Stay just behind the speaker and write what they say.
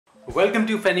Welcome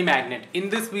to Penny Magnet. In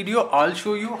this video, I'll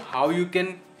show you how you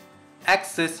can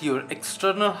access your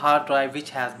external hard drive which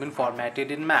has been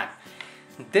formatted in Mac.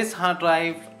 This hard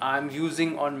drive I'm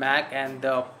using on Mac, and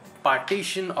the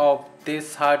partition of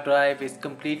this hard drive is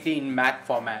completely in Mac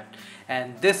format.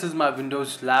 And this is my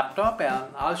Windows laptop, and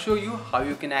I'll show you how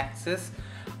you can access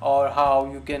or how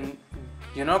you can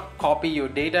copy your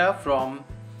data from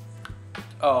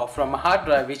a hard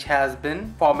drive which has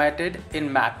been formatted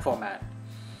in Mac format.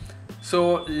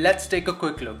 So let's take a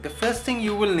quick look. The first thing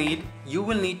you will need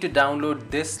to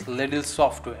download this little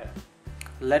software.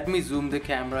 Let me zoom the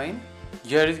camera in.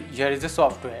 Here is the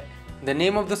software. The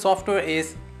name of the software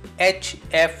is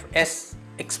HFSExplorer.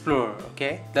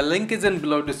 Okay, the link is in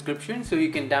below description, so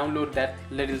you can download that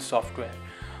little software.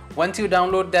 Once you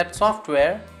download that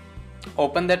software,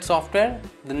 open that software.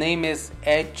 The name is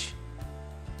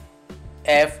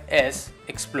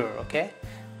HFSExplorer. Okay,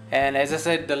 and as I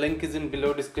said, the link is in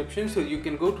below description, so you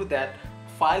can go to that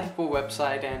FileHippo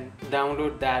website and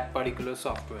download that particular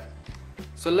software.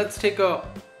 So let's take a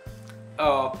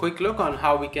quick look on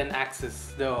how we can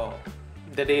access the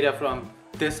data from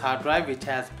this hard drive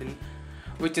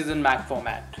which is in Mac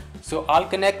format. So I'll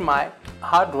connect my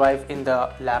hard drive in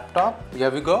the laptop. Here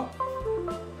we go.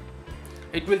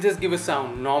 It will just give a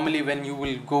sound. Normally when you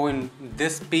will go in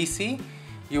this PC,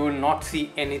 you will not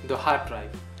see the hard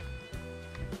drive.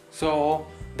 So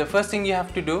the first thing you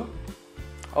have to do,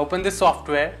 open the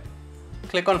software,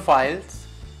 click on Files,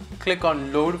 click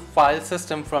on Load File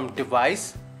System from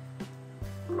Device,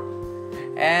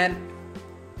 and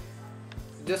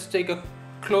just take a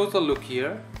closer look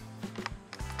here.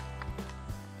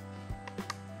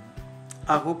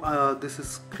 I hope this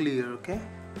is clear. Okay,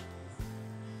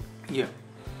 yeah.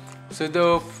 So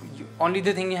the only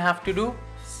thing you have to do,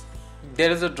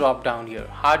 there is a drop down here,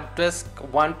 hard disk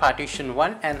 1 partition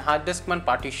 1 and hard disk 1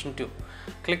 partition 2.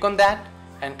 Click on that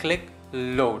and click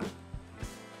load,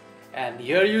 and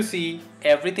here you see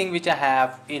everything which I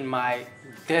have in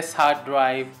this hard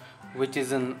drive which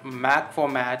is in Mac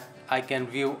format. I can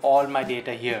view all my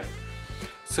data here.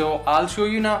 So I'll show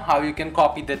you now how you can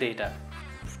copy the data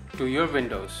to your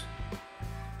Windows.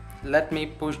 Let me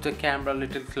push the camera a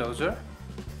little closer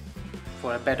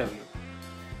for a better view.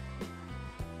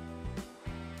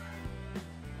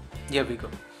 Here we go.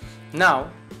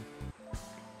 Now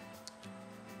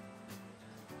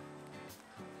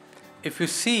if you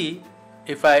see,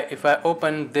 if I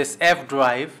open this F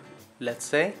drive, let's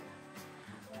say,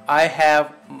 I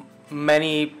have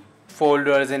many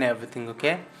folders and everything.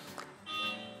 Okay,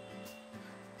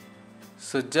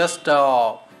 so just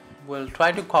we'll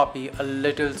try to copy a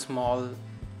little small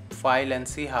file and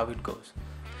see how it goes.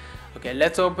 Okay,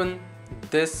 let's open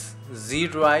this Z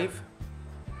drive,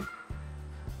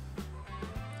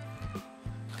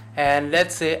 and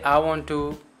let's say I want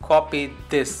to copy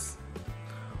this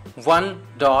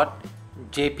 1.jpg.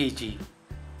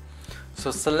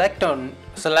 So select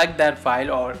that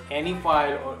file or any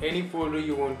folder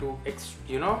you want to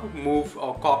move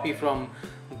or copy from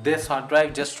this hard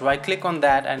drive. Just right click on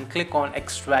that and click on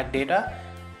extract data.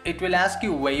 It will ask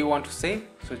you where you want to save,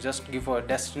 so just give a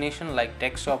destination like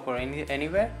desktop or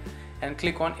anywhere and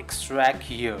click on extract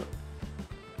here,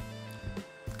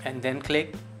 and then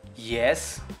click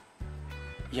yes.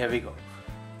 Here we go.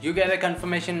 You get a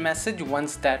confirmation message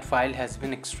once that file has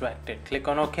been extracted. Click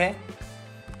on OK.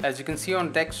 As you can see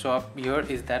on desktop, here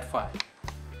is that file.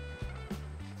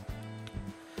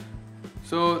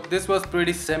 So this was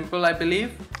pretty simple, I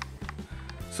believe.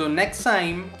 So next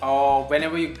time or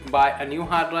whenever you buy a new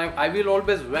hard drive, I will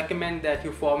always recommend that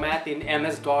you format in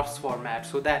MS-DOS format,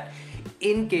 so that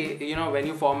in case when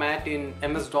you format in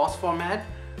MS-DOS format,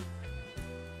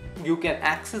 you can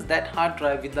access that hard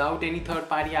drive without any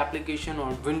third-party application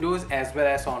on Windows as well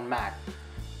as on Mac.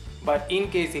 But in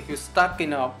case if you're stuck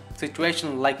in a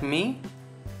situation like me,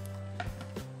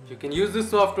 you can use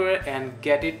this software and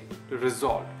get it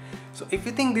resolved. So if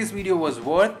you think this video was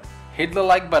worth, hit the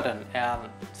like button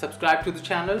and subscribe to the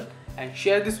channel and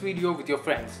share this video with your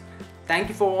friends. Thank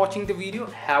you for watching the video.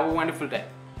 Have a wonderful day.